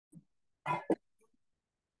Good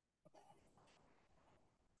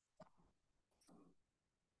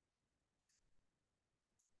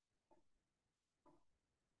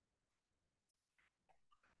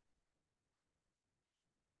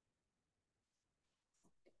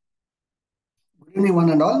evening, one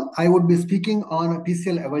and all. I would be speaking on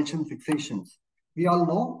PCL avulsion fixations. We all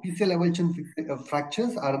know PCL avulsion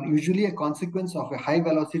fractures are usually a consequence of a high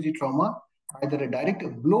velocity trauma, either a direct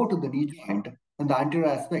blow to the knee joint in the anterior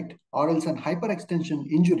aspect or else an hyperextension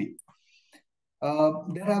injury.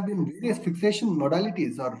 There have been various fixation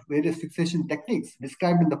modalities or various fixation techniques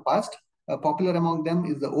described in the past. Popular among them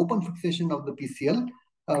is the open fixation of the PCL.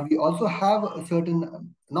 We also have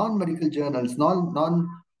certain non-medical journals,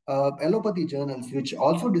 non-allopathy journals, which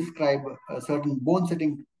also describe certain bone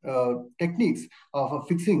setting techniques of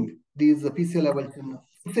fixing these PCL avulsion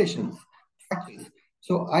fixations, fractures.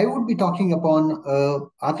 So I would be talking upon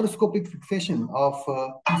arthroscopic fixation of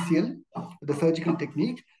PCL, the surgical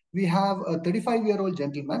technique. We have a 35-year-old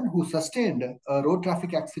gentleman who sustained a road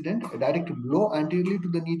traffic accident, a direct blow anteriorly to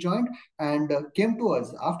the knee joint, and came to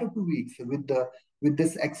us after 2 weeks with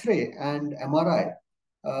this X-ray and MRI,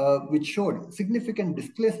 which showed significant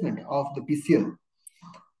displacement of the PCL.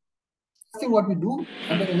 What we do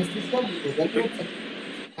under anesthesia, we evaluate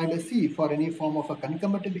and see for any form of a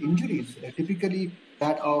concomitant injuries, typically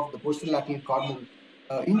that of the posterolateral corneal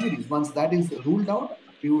injuries. Once that is ruled out,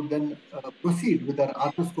 we would then proceed with our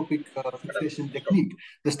arthroscopic fixation technique.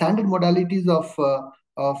 The standard modalities of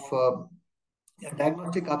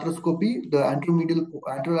diagnostic arthroscopy, the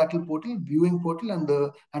anterolateral portal, viewing portal, and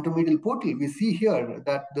the anteromedial portal. We see here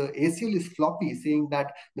that the ACL is floppy, saying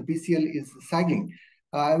that the PCL is sagging.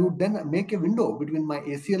 I would then make a window between my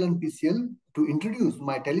ACL and PCL to introduce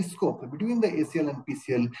my telescope between the ACL and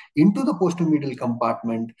PCL into the posteromedial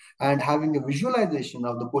compartment, and having a visualization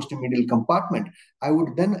of the posteromedial compartment, I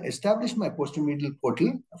would then establish my posteromedial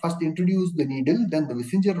portal, first introduce the needle, then the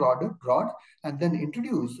Wissinger rod, and then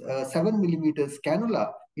introduce 7 millimeters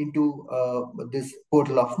cannula into this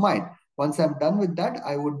portal of mine. Once I'm done with that,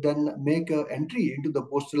 I would then make an entry into the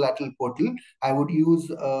posterolateral portal. I would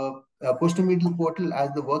use a posteromedial portal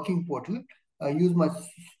as the working portal. Use my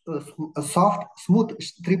soft, smooth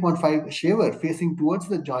 3.5 shaver facing towards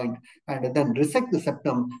the joint, and then resect the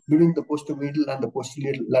septum between the posteromedial and the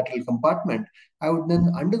posterolateral compartment. I would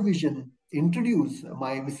then under vision introduce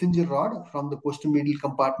my Wissinger rod from the posteromedial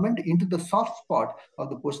compartment into the soft spot of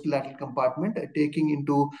the posterolateral compartment, taking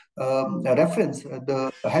into reference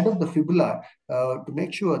the head of the fibula to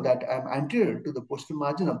make sure that I'm anterior to the posterior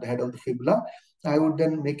margin of the head of the fibula. I would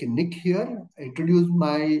then make a nick here, introduce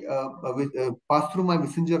my, pass through my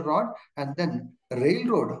Wissinger rod, and then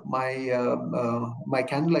railroad my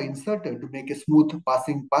cannula inserter to make a smooth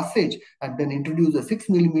passage, and then introduce a 6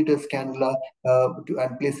 millimeters cannula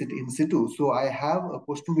and place it in situ. So I have a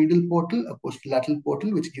posteromedial portal, a posterolateral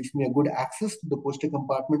portal, which gives me a good access to the posterior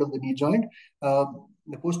compartment of the knee joint.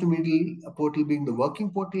 The posteromedial portal being the working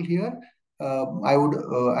portal here. I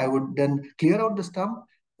would then clear out the stump,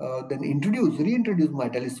 then reintroduce my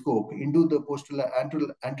telescope into the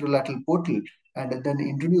anterolateral portal, and then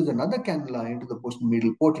introduce another cannula into the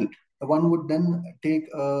posteromedial portal. One would then take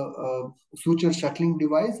a suture shuttling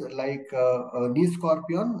device like a knee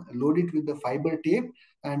scorpion, load it with the fiber tape,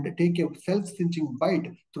 and take a self-cinching bite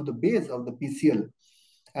through the base of the PCL,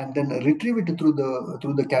 and then retrieve it through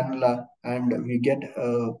the cannula, and we get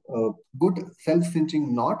a good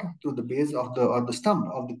self-cinching knot through the base of the stump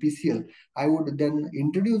of the PCL. I would then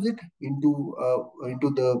introduce it into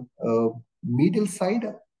the medial side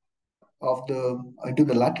of into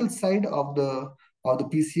the lateral side of the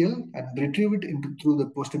PCL, and retrieve it through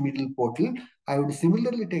the posteromedial portal. I would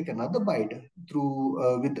similarly take another bite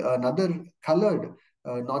through with another colored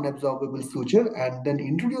non-absorbable suture, and then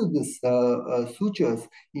introduce this sutures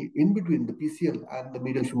in between the PCL and the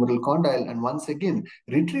medial femoral condyle, and once again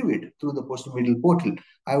retrieve it through the posteromedial portal.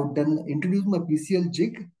 I would then introduce my PCL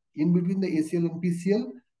jig in between the ACL and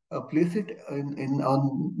PCL, place it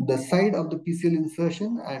on the side of the PCL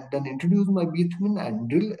insertion, and then introduce my bitumen and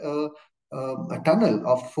drill a tunnel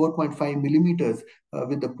of 4.5 millimeters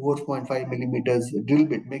with the 4.5 millimeters drill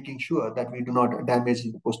bit, making sure that we do not damage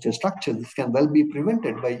the posterior structure. This can well be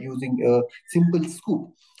prevented by using a simple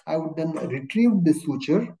scoop. I would then retrieve the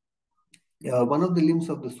suture, one of the limbs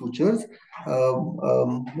of the sutures,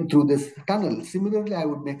 through this tunnel. Similarly, I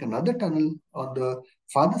would make another tunnel on the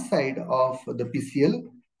farther side of the PCL,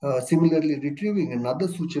 similarly retrieving another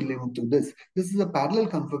suture limb to this. This is a parallel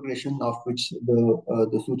configuration of which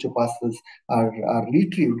the suture passes are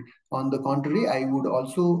retrieved. On the contrary, I would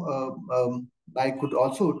also I could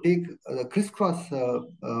also take the crisscross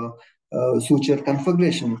suture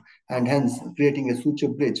configuration, and hence creating a suture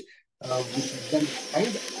bridge, which is then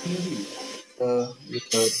tied clearly with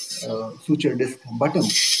the suture disc bottom.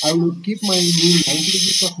 I would keep my knee 90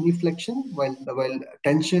 degrees of knee flexion while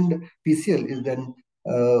tensioned PCL is then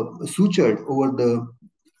sutured over the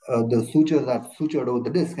sutures are sutured over the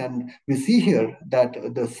disc, and we see here that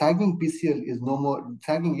the sagging PCL is no more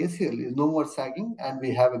sagging ACL is no more sagging, and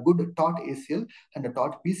we have a good taut ACL and a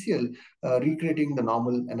taut PCL, recreating the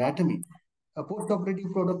normal anatomy. A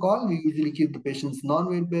post-operative protocol, we usually keep the patients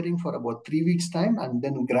non-weight bearing for about 3 weeks time, and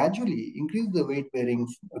then gradually increase the weight bearing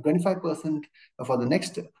 25% for the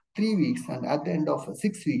next 3 weeks, and at the end of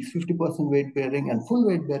 6 weeks, 50% weight bearing and full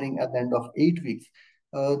weight bearing at the end of 8 weeks.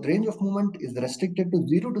 The range of movement is restricted to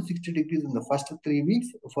 0 to 60 degrees in the first 3 weeks.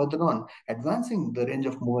 Further on, advancing the range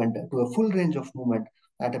of movement to a full range of movement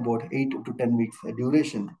at about 8 to 10 weeks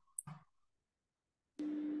duration.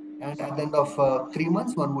 And at the end of 3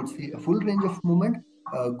 months, one would see a full range of movement,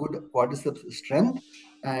 good quadriceps strength,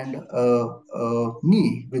 and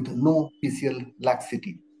knee with no PCL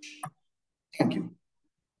laxity. Thank you.